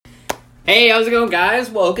Hey, how's it going,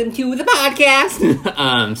 guys? Welcome to the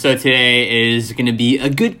podcast. So today is going to be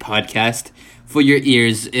a good podcast for your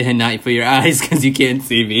ears and not for your eyes because you can't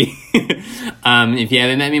see me. If you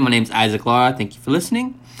haven't met me, my name's Isaac Lara. Thank you for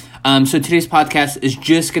listening. So today's podcast is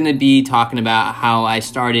just going to be talking about how I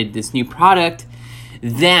started this new product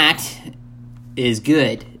that is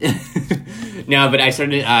good. No, but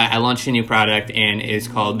I launched a new product and it's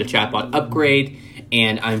called the Chatbot Upgrade.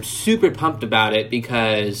 And I'm super pumped about it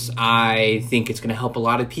because I think it's going to help a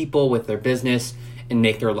lot of people with their business and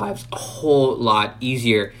make their lives a whole lot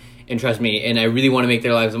easier. And trust me, and I really want to make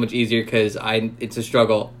their lives so much easier because it's a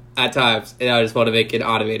struggle at times. And I just want to make it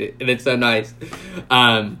automated. And it's so nice.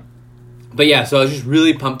 But yeah, so I was just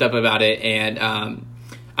really pumped up about it. And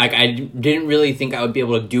I didn't really think I would be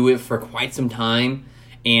able to do it for quite some time.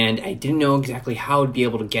 And I didn't know exactly how I would be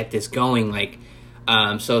able to get this going. So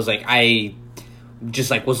I was like, I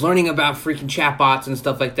was learning about freaking chatbots and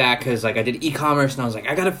stuff like that because I did e-commerce and I was like,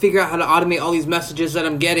 I gotta figure out how to automate all these messages that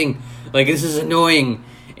I'm getting. This is annoying.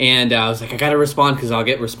 And I was like, I gotta respond because I'll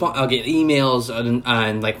get emails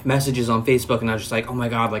and messages on Facebook, and I was just like, oh my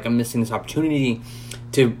god, I'm missing this opportunity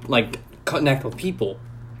to connect with people.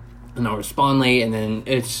 And I'll respond late, and then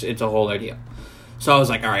it's a whole ordeal. So I was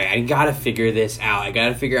like, all right, I gotta figure this out. I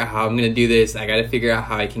gotta figure out how I'm gonna do this. I gotta figure out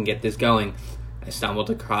how I can get this going. I stumbled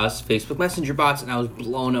across Facebook Messenger bots, and I was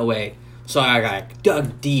blown away. So I got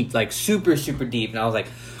dug deep, super, super deep. And I was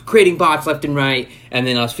creating bots left and right. And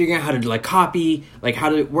then I was figuring out how to copy, how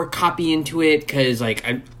to work copy into it. Because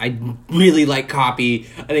I really like copy.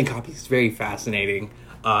 I think copy is very fascinating.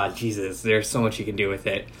 Jesus, there's so much you can do with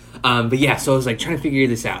it. But yeah, so I was trying to figure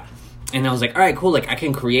this out. And I was like, all right, cool. I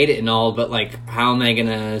can create it and all, but how am I going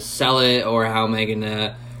to sell it? Or how am I going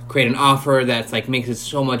to create an offer that's makes it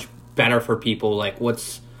so much better for people? What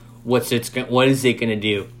is it gonna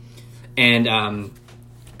do? And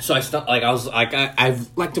so I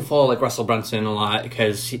like to follow Russell Brunson a lot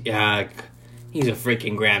because he's a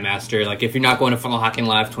freaking grandmaster. If you're not going to Funnel Hacking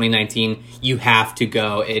Live 2019, you have to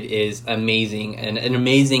go. It is amazing and an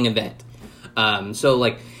amazing event.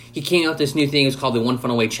 So he came out with this new thing. It's called the One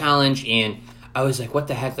Funnel Away Challenge, and I was like, what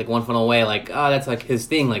the heck? One funnel away? That's his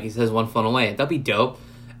thing. He says one funnel away. That'd be dope.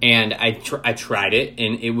 And I tried it,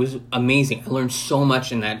 and it was amazing. I learned so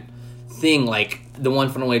much in that thing, the One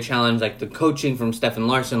Funnel Away Challenge, the coaching from Stefan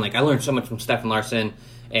Larson. I learned so much from Stefan Larson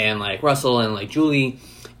and, Russell and, Julie.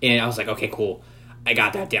 And I was like, okay, cool. I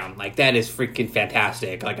got that down. That is freaking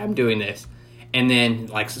fantastic. I'm doing this. And then,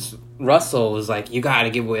 Russell was like, you got to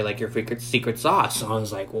give away, your freaking secret sauce. So I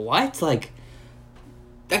was like, what?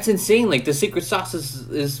 That's insane. The secret sauce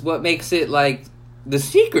is what makes it, the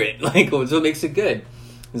secret. What's what makes it good.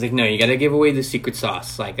 He's like, no, you gotta give away the secret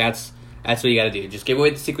sauce. That's what you gotta do. Just give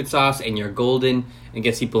away the secret sauce and you're golden, and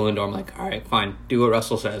gets people in the door. I'm like, all right, fine. Do what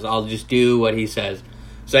Russell says. I'll just do what he says.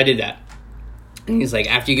 So I did that. And he's like,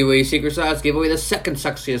 after you give away your secret sauce, give away the second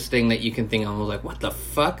sexiest thing that you can think of. I was like, what the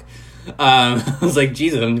fuck? I was like,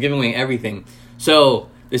 Jesus, I'm giving away everything. So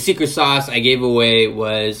the secret sauce I gave away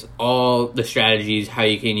was all the strategies, how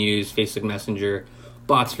you can use Facebook Messenger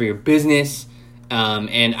bots for your business.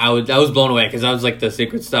 And I was blown away because I was the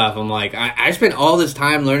secret stuff. I'm I spent all this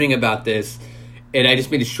time learning about this, and I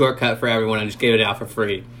just made a shortcut for everyone. I just gave it out for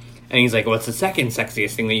free. And he's like, what's the second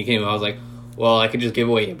sexiest thing that you can do? I was like, well, I could just give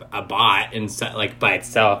away a bot and by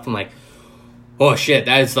itself. I'm like, oh shit,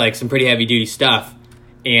 that is some pretty heavy duty stuff.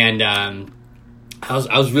 And I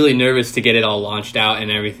was really nervous to get it all launched out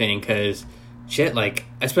and everything because shit,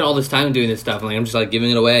 I spent all this time doing this stuff. And I'm just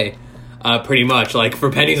giving it away. Pretty much,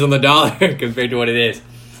 for pennies on the dollar compared to what it is.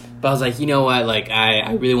 But I was like, you know what,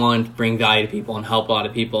 I really want to bring value to people and help a lot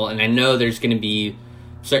of people, and I know there's going to be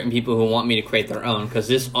certain people who want me to create their own, because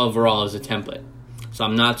this overall is a template. So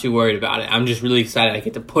I'm not too worried about it. I'm just really excited I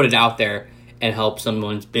get to put it out there and help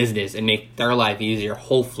someone's business and make their life easier,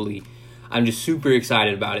 hopefully. I'm just super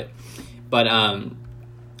excited about it. But I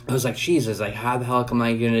was like, Jesus, how the hell am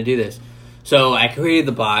I going to do this? So I created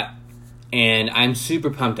the bot, and I'm super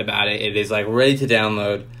pumped about it. It is ready to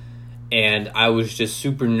download, and I was just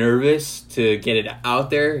super nervous to get it out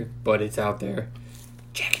there, but it's out there.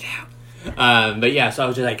 Check it out. But yeah, so I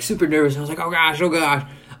was just super nervous. I was like, oh gosh.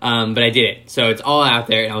 But I did it. So it's all out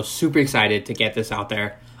there, and I was super excited to get this out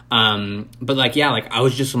there. But I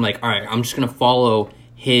was just, I'm all right, I'm just gonna follow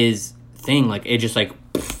his thing. It just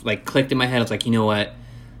clicked in my head. I was like, you know what?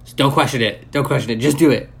 Don't question it. Just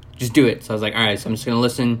do it. So I was like, all right, so I'm just gonna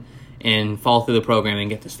listen and follow through the program and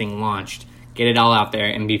get this thing launched, get it all out there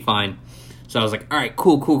and be fine. So I was like, all right,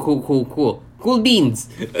 cool beans.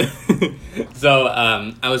 So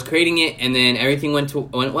I was creating it, and then everything went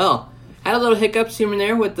well. Had a little hiccups here and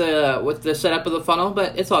there with the setup of the funnel,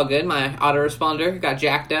 but it's all good. My autoresponder got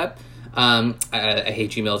jacked up. I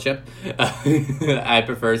hate Gmailchip. I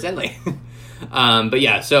prefer Zenly. But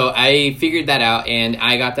yeah, so I figured that out, and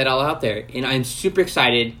I got that all out there. And I'm super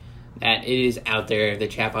excited that it is out there. The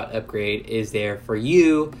chatbot upgrade is there for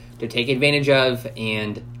you to take advantage of.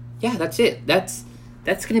 And yeah, that's it. That's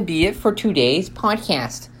going to be it for today's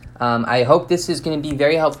podcast. I hope this is going to be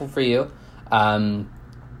very helpful for you.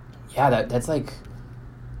 Yeah, that's like,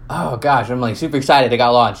 oh gosh, I'm like super excited it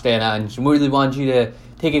got launched, and I really want you to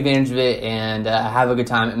take advantage of it and have a good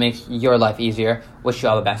time. It makes your life easier. Wish you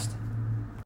all the best.